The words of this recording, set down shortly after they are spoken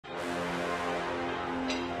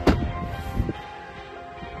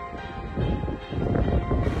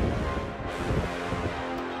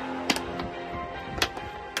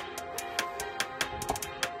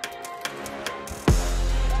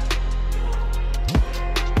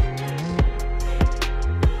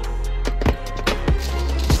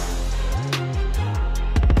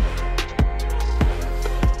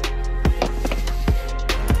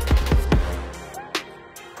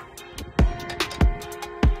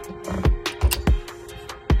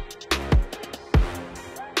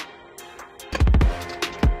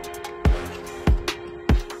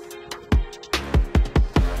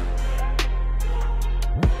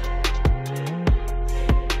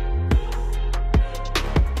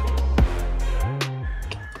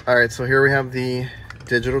All right, so here we have the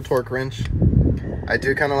digital torque wrench. I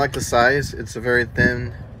do kind of like the size. It's a very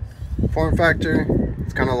thin form factor.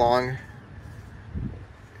 It's kind of long.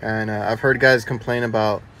 And I've heard guys complain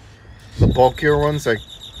about the bulkier ones, like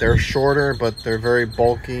they're shorter, but they're very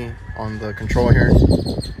bulky on the control here.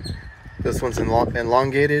 This one's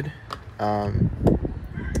elongated. And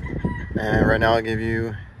right now I'll give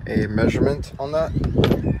you a measurement on that.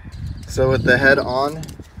 So with the head on,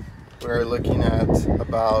 we're looking at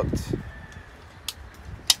about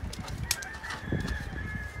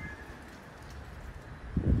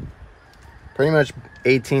pretty much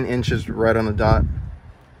 18 inches right on the dot.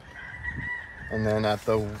 And then at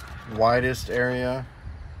the widest area,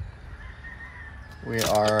 we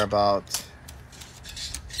are about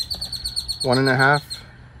 1.5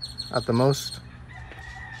 at the most.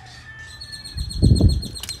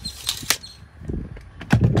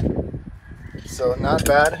 So not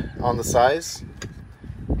bad on the size.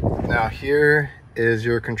 Now here is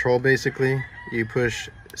your control. Basically, you push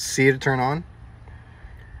C to turn on.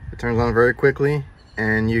 It turns on very quickly,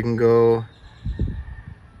 and you can go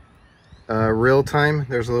real time.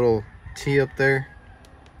 There's a little T up there,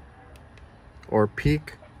 or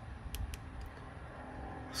peak.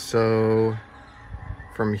 So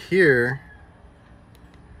from here,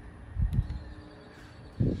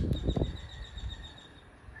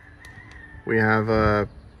 we have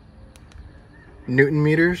Newton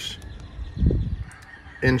meters,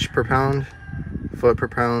 inch per pound, foot per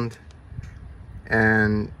pound,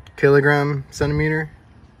 and kilogram centimeter.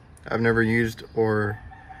 I've never used or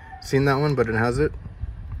seen that one, but it has it.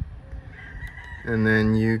 And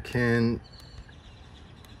then you can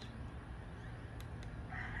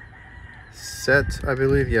set, I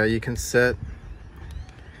believe, yeah, you can set,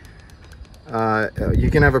 you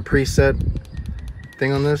can have a preset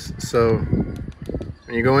thing on this. So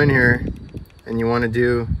when you go in here and you want to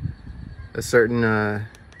do a certain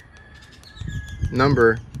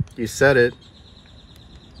number, you set it,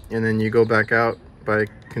 and then you go back out by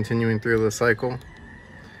continuing through the cycle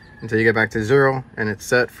until you get back to 0, and it's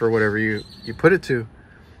set for whatever you put it to.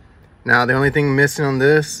 Now the only thing missing on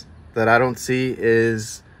this that I don't see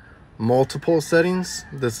is multiple settings.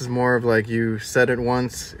 This is more of like you set it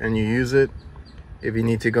once and you use it. If you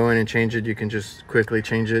need to go in and change it, you can just quickly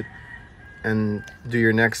change it and do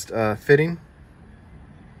your next fitting.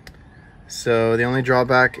 So the only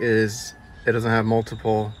drawback is it doesn't have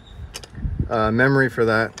multiple memory for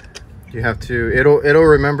that. You have to, it'll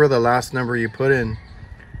remember the last number you put in.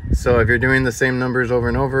 So if you're doing the same numbers over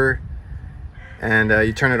and over, and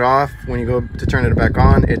you turn it off, when you go to turn it back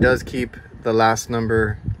on, it does keep the last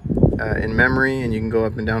number in memory, and you can go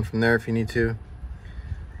up and down from there if you need to.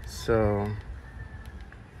 So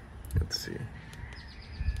let's see.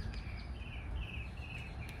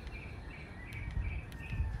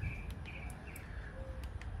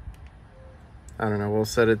 I don't know, we'll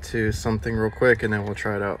set it to something real quick and then we'll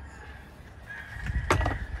try it out.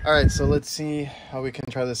 All right, so let's see how we can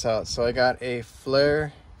try this out. So I got a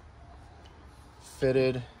flare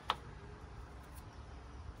fitted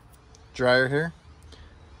dryer here,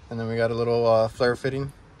 and then we got a little flare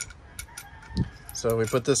fitting. So we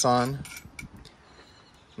put this on.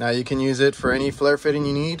 Now you can use it for any flare fitting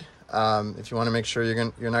you need. If you want to make sure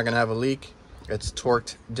you're not gonna have a leak, it's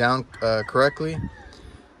torqued down correctly.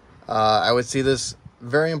 I would see this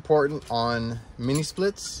very important on mini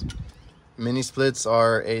splits. Mini splits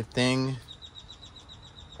are a thing,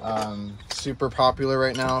 super popular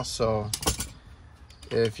right now. So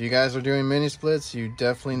if you guys are doing mini splits, you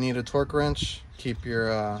definitely need a torque wrench. Keep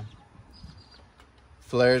your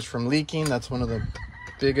flares from leaking. That's one of the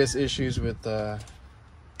biggest issues with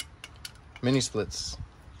mini splits.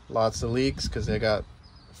 Lots of leaks because they got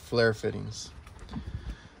flare fittings.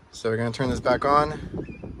 So we're gonna turn this back on,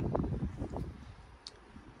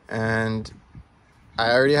 and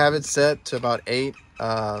I already have it set to about 8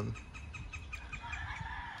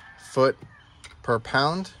 foot per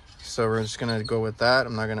pound. So we're just gonna go with that. I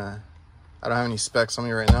don't have any specs on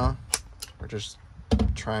me right now. We're just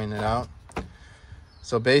trying it out.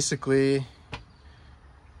 So basically,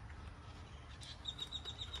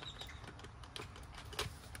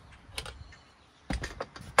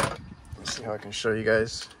 let's see how I can show you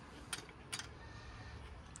guys.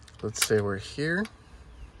 Let's say we're here,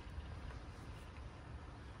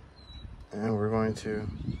 and we're going to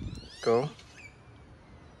go.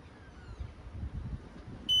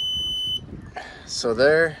 So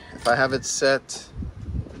there, if I have it set,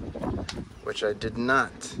 which I did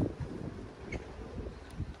not,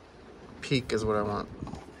 peak is what I want.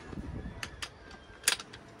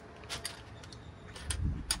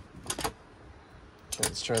 Okay,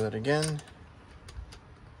 let's try that again.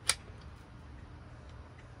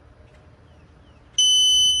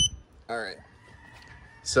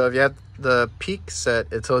 So if you have the peak set,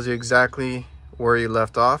 it tells you exactly where you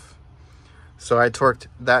left off. So I torqued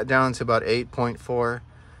that down to about 8.4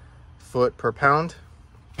 foot per pound.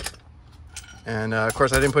 And of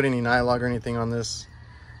course I didn't put any nylog or anything on this,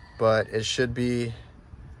 but it should be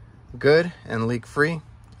good and leak free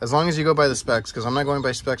as long as you go by the specs, because I'm not going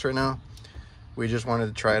by specs right now. We just wanted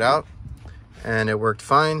to try it out and it worked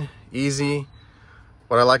fine, easy.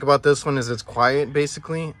 What I like about this one is it's quiet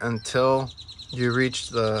basically until you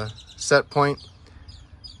reach the set point.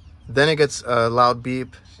 Then it gets a loud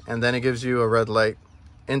beep and then it gives you a red light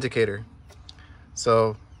indicator.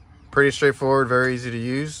 So pretty straightforward, very easy to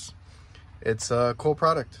use. It's a cool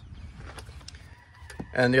product.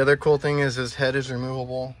 And the other cool thing is his head is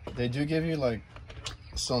removable. They do give you like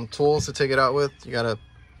some tools to take it out with. You gotta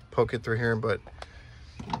poke it through here, but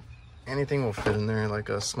anything will fit in there, like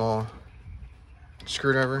a small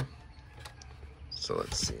screwdriver. So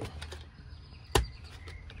let's see.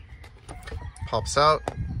 Pops out.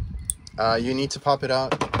 You need to pop it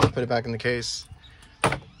out, put it back in the case.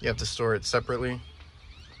 You have to store it separately.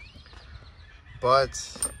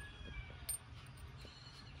 But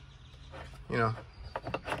you know,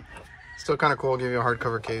 still kind of cool. Give you a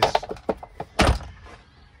hardcover case.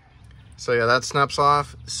 So yeah, that snaps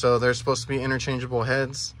off. So there's supposed to be interchangeable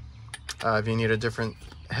heads. If you need a different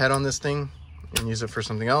head on this thing and use it for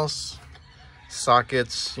something else,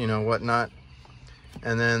 sockets, you know, whatnot.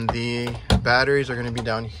 And then the batteries are going to be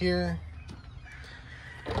down here.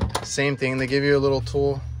 Same thing. They give you a little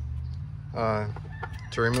tool to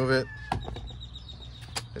remove it.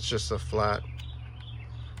 It's just a flat.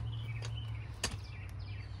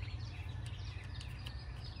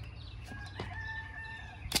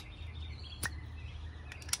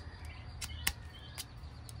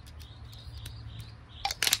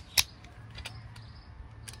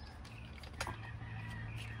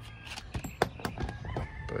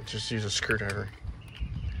 But just use a screwdriver.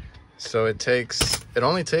 So it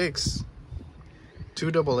only takes 2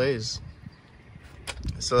 AA's.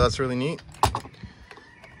 So that's really neat.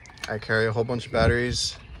 I carry a whole bunch of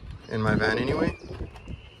batteries in my van anyway.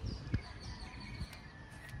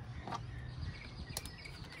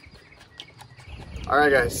 All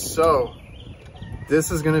right guys, so this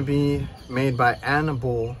is gonna be made by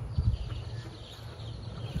Anbull.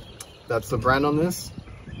 That's the brand on this.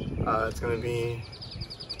 It's gonna be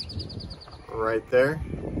right there.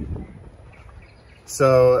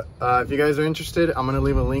 So if you guys are interested, I'm gonna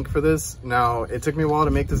leave a link for this. Now, it took me a while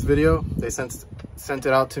to make this video. They sent it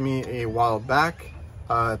out to me a while back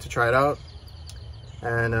to try it out.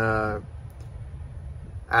 And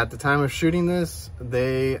at the time of shooting this,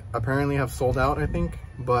 they apparently have sold out, I think.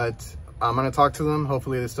 But I'm gonna talk to them.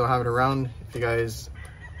 Hopefully they still have it around. If you guys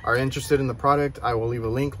are interested in the product, I will leave a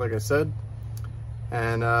link, like I said.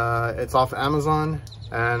 And it's off Amazon.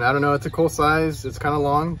 And I don't know, it's a cool size. It's kind of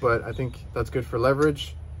long, but I think that's good for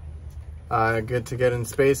leverage. Good to get in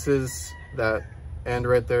spaces. That end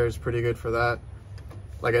right there is pretty good for that.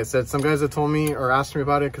 Like I said, some guys have told me or asked me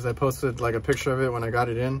about it because I posted like a picture of it when I got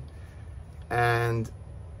it in. And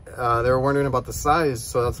they were wondering about the size,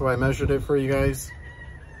 so that's why I measured it for you guys.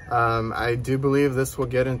 I do believe this will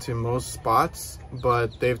get into most spots,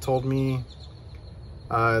 but they've told me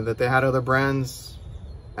that they had other brands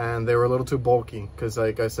and they were a little too bulky, because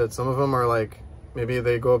like I said, some of them are like, maybe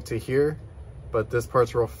they go up to here, but this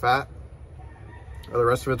part's real fat, or the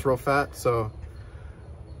rest of it's real fat. So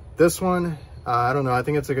this one, I don't know, I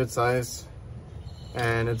think it's a good size,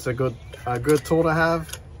 and it's a good tool to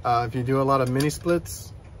have if you do a lot of mini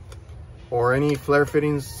splits or any flare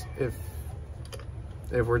fittings.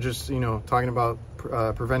 If we're just, you know, talking about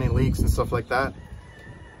preventing leaks and stuff like that,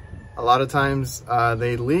 a lot of times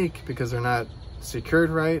they leak because they're not secured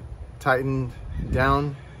right, tightened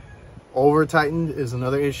down. Over tightened is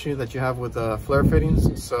another issue that you have with flare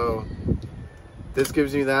fittings. So this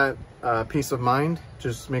gives you that peace of mind.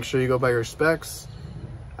 Just make sure you go by your specs.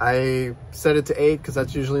 I set it to 8 because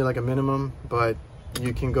that's usually like a minimum, but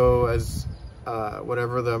you can go as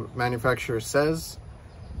whatever the manufacturer says.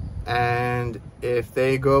 And if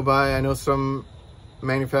they go by, I know some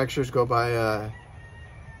manufacturers go by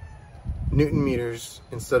Newton meters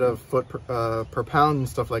instead of foot per pound and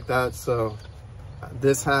stuff like that. So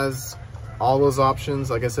this has all those options.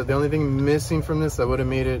 Like I said, the only thing missing from this that would have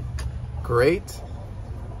made it great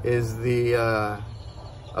is the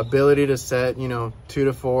ability to set, you know, 2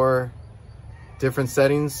 to 4 different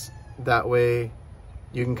settings. That way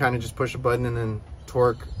you can kind of just push a button and then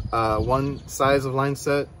torque one size of line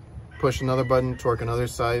set, push another button, torque another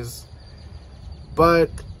size. But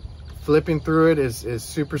flipping through it is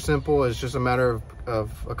super simple. It's just a matter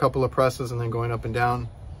of a couple of presses and then going up and down.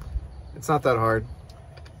 It's not that hard.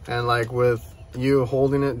 And like with you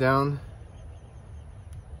holding it down,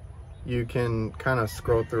 you can kind of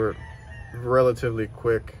scroll through it relatively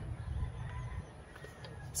quick.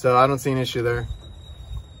 So I don't see an issue there.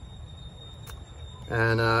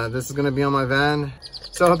 And this is gonna be on my van.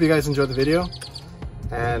 So I hope you guys enjoyed the video.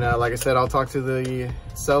 And like I said, I'll talk to the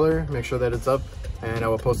seller, make sure that it's up, and I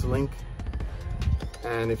will post a link.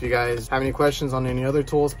 And if you guys have any questions on any other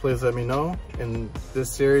tools, please let me know. In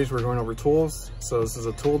this series, we're going over tools. So this is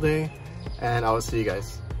a tool day, and I will see you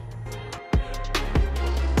guys.